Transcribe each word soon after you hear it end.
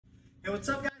Hey, what's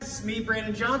up guys? It's me,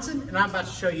 Brandon Johnson, and I'm about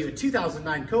to show you a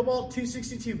 2009 Cobalt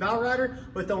 262 bow rider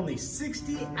with only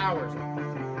 60 hours.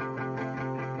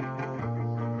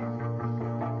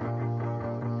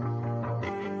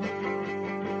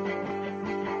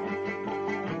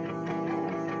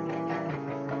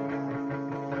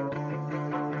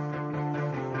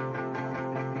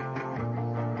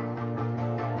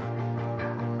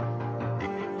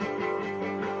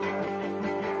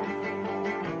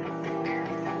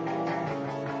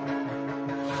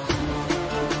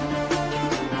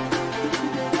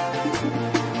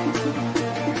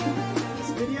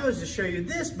 Is to show you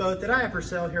this boat that I have for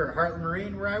sale here at Heartland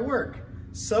Marine where I work.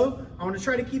 So I want to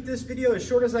try to keep this video as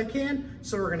short as I can.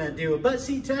 So we're going to do a butt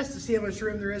seat test to see how much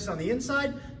room there is on the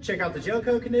inside, check out the gel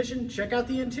coat condition, check out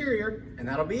the interior, and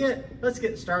that'll be it. Let's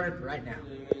get started right now.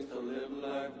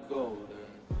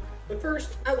 But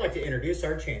first, I'd like to introduce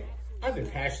our channel. I've been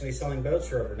passionately selling boats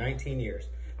for over 19 years.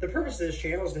 The purpose of this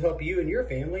channel is to help you and your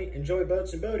family enjoy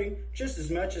boats and boating just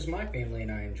as much as my family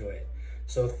and I enjoy it.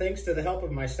 So thanks to the help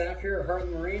of my staff here at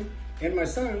Heartland Marine and my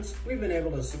sons, we've been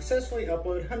able to successfully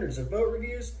upload hundreds of boat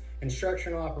reviews,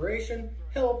 instructional operation,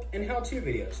 help, and how-to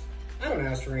videos. I don't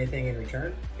ask for anything in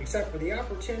return, except for the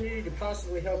opportunity to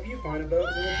possibly help you find a boat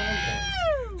when the time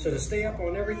comes. So to stay up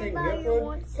on everything we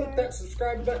upload, click that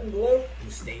subscribe button below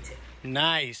and stay tuned.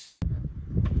 Nice.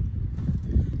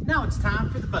 Now it's time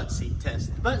for the butt seat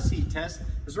test. The butt seat test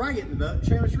is where I get in the boat and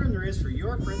show you how much room there is for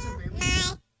your friends and family.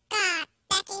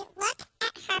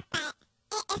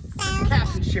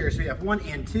 Catfish chairs, we have 1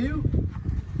 and 2,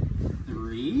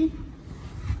 3,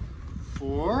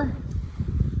 4,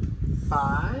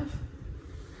 5,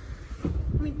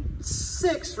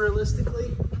 6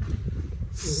 realistically,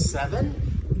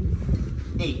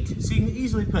 7, 8. So you can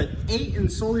easily put 8 in the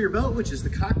sole of your boat, which is the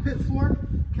cockpit floor,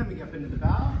 coming up into the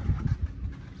bow.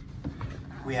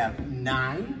 We have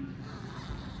 9,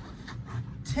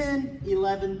 10,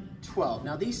 11, 12.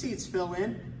 Now these seats fill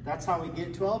in, that's how we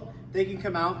get 12. They can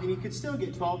come out and you could still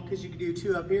get 12 because you can do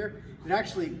 2 up here and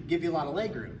actually give you a lot of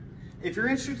leg room. If you're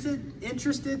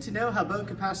interested to know how boat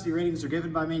capacity ratings are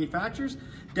given by manufacturers,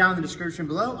 down in the description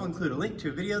below, I'll include a link to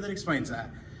a video that explains that.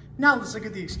 Now let's look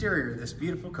at the exterior of this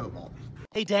beautiful Cobalt.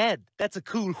 Hey Dad, that's a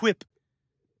cool whip.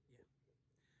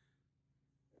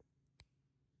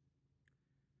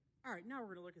 All right, now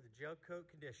we're gonna look at the gel coat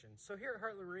condition. So here at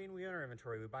Heartland Marine, we own our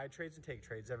inventory. We buy trades and take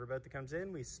trades. Every boat that comes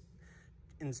in, we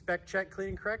inspect, check, clean,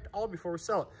 and correct all before we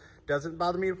sell it. Doesn't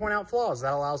bother me to point out flaws.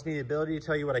 That allows me the ability to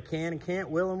tell you what I can and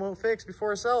can't, will and won't fix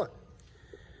before I sell it.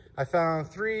 I found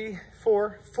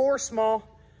 4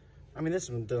 small, I mean this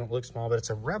one doesn't look small, but it's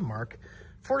a rub mark.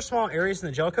 4 small areas in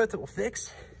the gel coat that will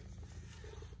fix.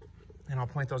 And I'll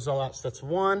point those all out. So that's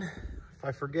 1, if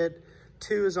I forget.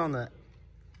 2 is on the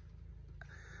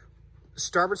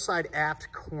starboard side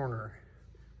aft corner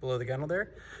below the gunnel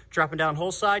there. Dropping down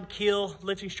whole side, keel,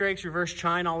 lifting strakes, reverse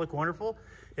chine, all look wonderful.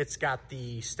 It's got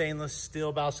the stainless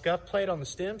steel bow scuff plate on the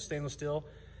stem, stainless steel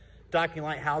docking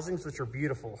light housings, which are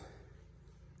beautiful.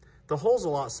 The hole's a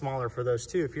lot smaller for those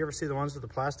too. If you ever see the ones with the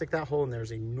plastic, that hole in there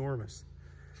is enormous.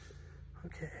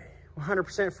 Okay,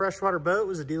 100% freshwater boat,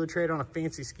 was a dealer trade on a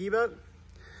fancy ski boat.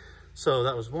 So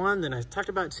that was 1, then I talked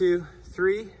about 2,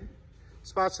 3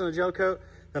 spots on the gel coat,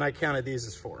 then I counted these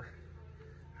as 4.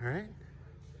 All right.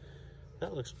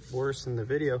 That looks worse in the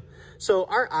video. So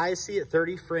our eyes see at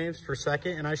 30 frames per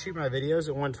second and I shoot my videos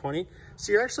at 120.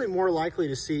 So you're actually more likely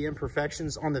to see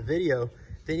imperfections on the video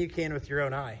than you can with your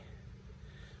own eye.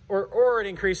 Or it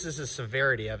increases the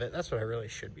severity of it. That's what I really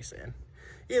should be saying.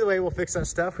 Either way, we'll fix that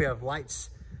stuff. We have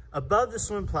lights above the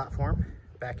swim platform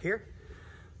back here.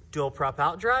 Dual prop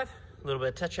out drive. A little bit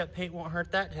of touch-up paint won't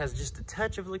hurt that. It has just a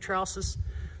touch of electrolysis.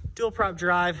 Dual prop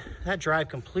drive. That drive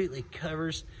completely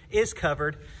is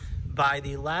covered by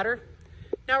the ladder.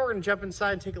 Now we're going to jump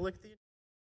inside and take a look at the...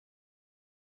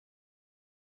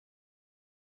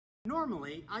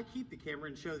 Normally, I keep the camera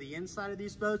and show the inside of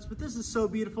these boats, but this is so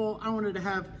beautiful, I wanted to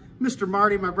have Mr.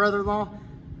 Marty, my brother-in-law,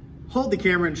 hold the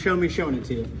camera and show me showing it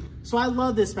to you. So I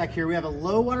love this back here. We have a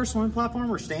low water swim platform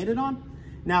we're standing on.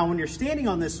 Now, when you're standing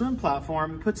on this swim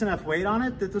platform, it puts enough weight on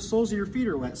it that the soles of your feet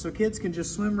are wet, so kids can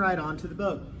just swim right onto the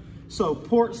boat. So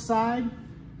port side,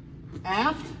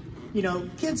 aft, you know,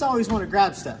 kids always want to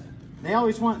grab stuff. They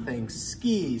always want things,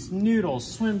 skis, noodles,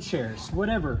 swim chairs,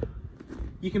 whatever.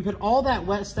 You can put all that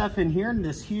wet stuff in here in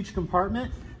this huge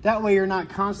compartment. That way you're not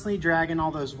constantly dragging all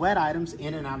those wet items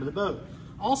in and out of the boat.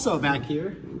 Also back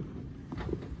here,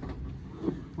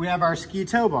 we have our ski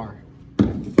tow bar.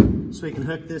 So we can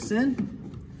hook this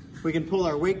in. We can pull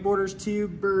our wakeboarders,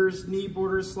 tube, burrs, knee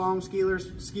boarders, slalom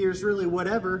skiers, really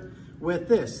whatever with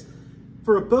this.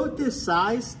 For a boat this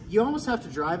size, you almost have to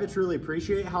drive it to really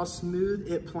appreciate how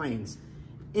smooth it planes.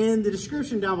 In the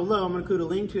description down below, I'm gonna include a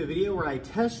link to a video where I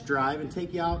test drive and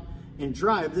take you out and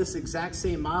drive this exact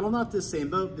same model, not this same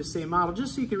boat, the same model,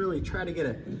 just so you can really try to get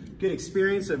a good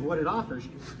experience of what it offers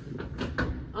you.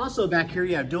 Also back here,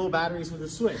 you have dual batteries with a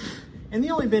switch. And the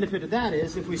only benefit of that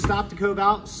is if we stop to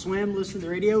Cobalt, swim, listen to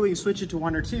the radio, we can switch it to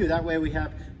 1 or 2. That way we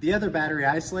have the other battery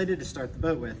isolated to start the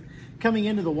boat with. Coming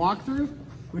into the walkthrough,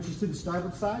 which is to the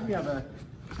starboard side, we have a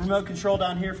remote control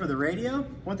down here for the radio.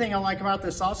 One thing I like about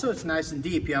this also, it's nice and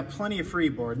deep. You have plenty of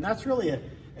freeboard, and that's really a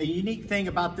unique thing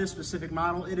about this specific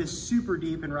model. It is super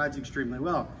deep and rides extremely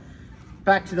well.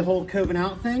 Back to the whole cove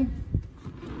out thing.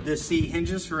 This seat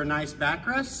hinges for a nice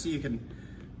backrest, so you can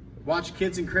watch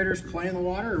kids and critters play in the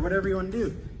water or whatever you want to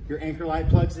do. Your anchor light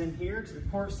plugs in here to the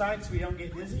port side so we don't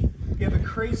get dizzy. You have a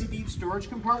crazy deep storage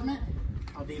compartment.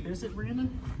 How deep is it,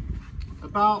 Brandon?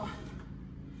 About,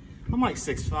 I'm like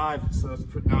 6'5", so let's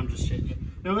put, no, I'm just shitting you.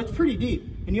 No, it's pretty deep.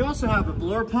 And you also have a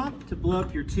blower pump to blow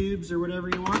up your tubes or whatever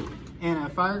you want, and a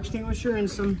fire extinguisher and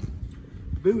some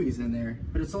buoys in there.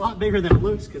 But it's a lot bigger than it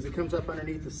looks because it comes up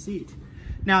underneath the seat.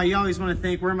 Now, you always want to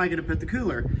think, where am I going to put the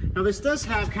cooler? Now, this does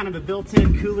have kind of a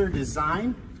built-in cooler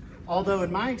design, although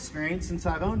in my experience, since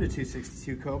I've owned a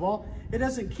 262 Cobalt, it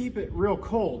doesn't keep it real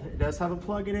cold. It does have a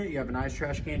plug in it. You have a nice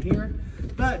trash can here.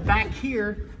 But back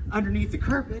here, underneath the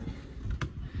carpet,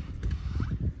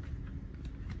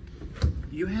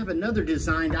 you have another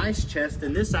designed ice chest,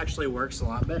 and this actually works a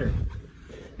lot better.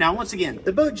 Now, once again,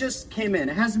 the boat just came in.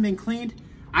 It hasn't been cleaned.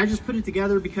 I just put it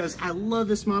together because I love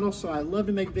this model, so I love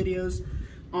to make videos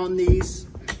on these.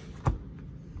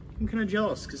 I'm kind of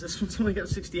jealous because this one's only got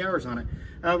 60 hours on it.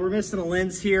 We're missing a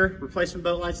lens here.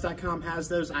 ReplacementBoatlights.com has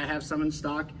those. I have some in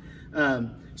stock.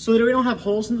 So that we don't have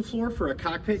holes in the floor for a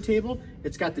cockpit table,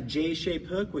 it's got the J-shaped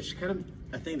hook, which is kind of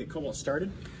a thing that Cobalt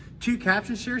started. 2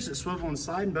 captain chairs that swivel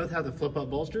inside and both have the flip-up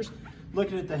bolsters.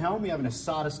 Looking at the helm, you have an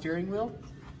Asada steering wheel.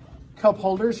 Cup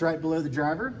holders right below the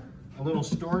driver. A little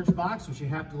storage box, which you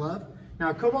have to love.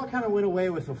 Now, Cobalt kind of went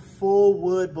away with the full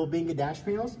wood Bobinga dash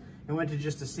panels and went to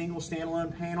just a single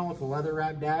standalone panel with a leather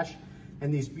wrap dash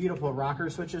and these beautiful rocker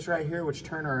switches right here, which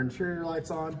turn our interior lights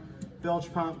on,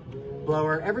 bilge pump,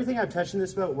 blower. Everything I've touched in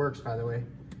this boat works, by the way.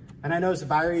 And I know as a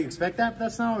buyer, you expect that, but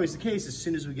that's not always the case as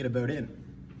soon as we get a boat in.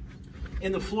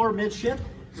 In the floor midship,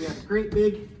 we have a great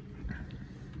big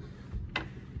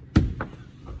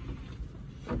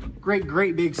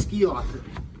ski locker.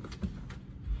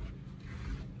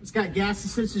 It's got gas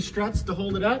assisted struts to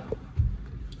hold it up.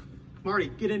 Marty,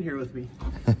 get in here with me.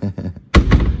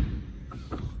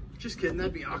 Just kidding,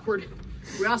 that'd be awkward.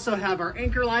 We also have our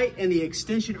anchor light and the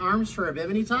extension arms for our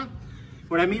bimini top.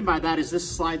 What I mean by that is this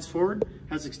slides forward,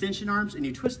 has extension arms, and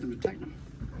you twist them to tighten them.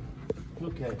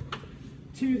 Okay,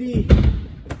 to the,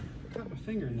 got my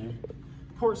finger in there.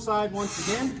 Port side, once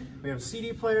again, we have a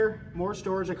CD player, more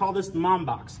storage. I call this the mom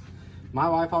box. My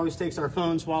wife always takes our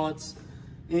phones, wallets,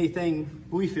 anything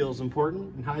we feel is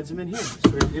important and hides them in here so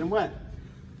we don't get them wet.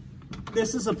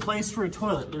 This is a place for a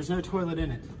toilet. There's no toilet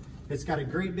in it. It's got a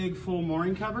great big full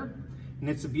mooring cover, and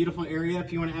it's a beautiful area.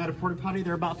 If you want to add a porta potty,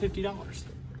 they're about $50.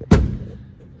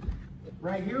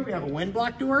 Right here, we have a wind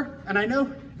block door, and I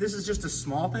know this is just a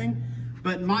small thing,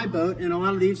 but in my boat, and a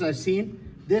lot of these I've seen,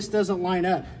 this doesn't line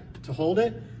up to hold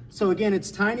it. So again,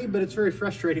 it's tiny, but it's very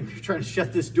frustrating if you're trying to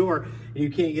shut this door and you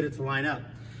can't get it to line up.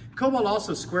 Cobalt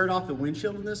also squared off the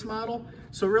windshield in this model,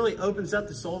 so it really opens up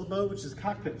the sole of the boat, which is the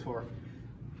cockpit floor.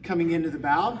 Coming into the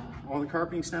bow, all the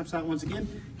carpeting snaps out once again.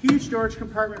 Huge storage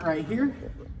compartment right here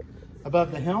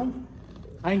above the helm.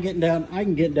 I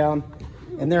can get down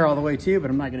in there all the way too, but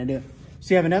I'm not gonna do it.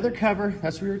 So you have another cover,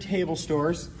 that's where your table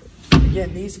stores.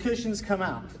 Again, these cushions come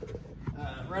out.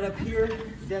 Right up here,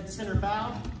 dead center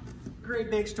bow, great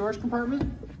big storage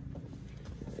compartment.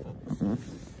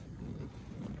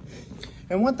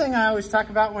 And one thing I always talk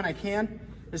about when I can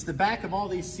is the back of all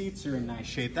these seats are in nice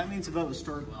shape. That means the boat was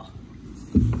stored well.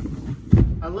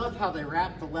 I love how they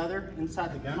wrap the leather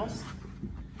inside the gunnels.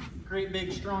 Great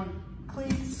big strong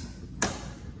cleats,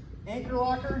 anchor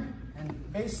locker,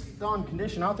 and based on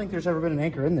condition, I don't think there's ever been an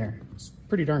anchor in there. It's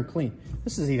pretty darn clean.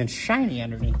 This is even shiny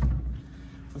underneath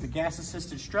with a gas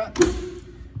assisted strut.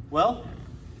 Well,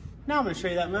 now I'm gonna show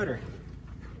you that motor.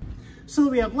 So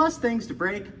that we have less things to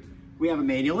break, we have a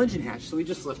manual engine hatch, so we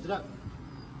just lift it up.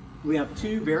 We have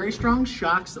 2 very strong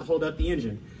shocks that hold up the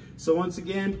engine. So once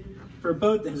again, for a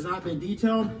boat that has not been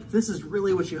detailed, this is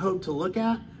really what you hope to look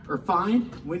at or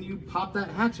find when you pop that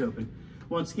hatch open.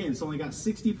 Once again, it's only got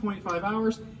 60.5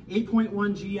 hours,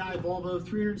 8.1 GI Volvo,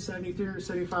 370,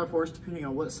 375 horse, depending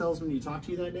on what salesman you talk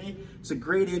to that day. It's a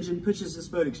great engine, pushes this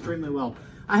boat extremely well.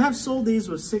 I have sold these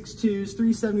with 6.2s,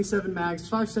 377 mags,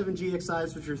 5.7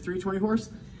 GXIs, which are 320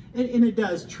 horse, and it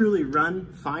does truly run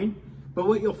fine. But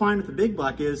what you'll find with the big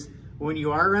block is when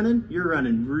you are running, you're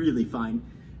running really fine.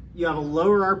 You have a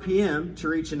lower RPM to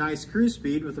reach a nice cruise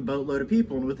speed with a boatload of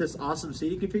people. And with this awesome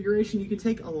seating configuration, you can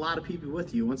take a lot of people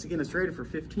with you. Once again, it's rated for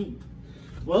 15.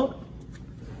 Well,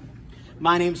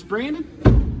 my name's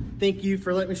Brandon. Thank you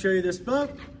for letting me show you this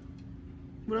boat.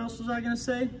 What else was I gonna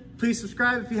say? Please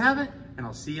subscribe if you haven't, and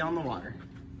I'll see you on the water.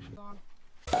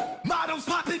 Models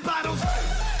popping bottles.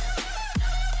 Hey.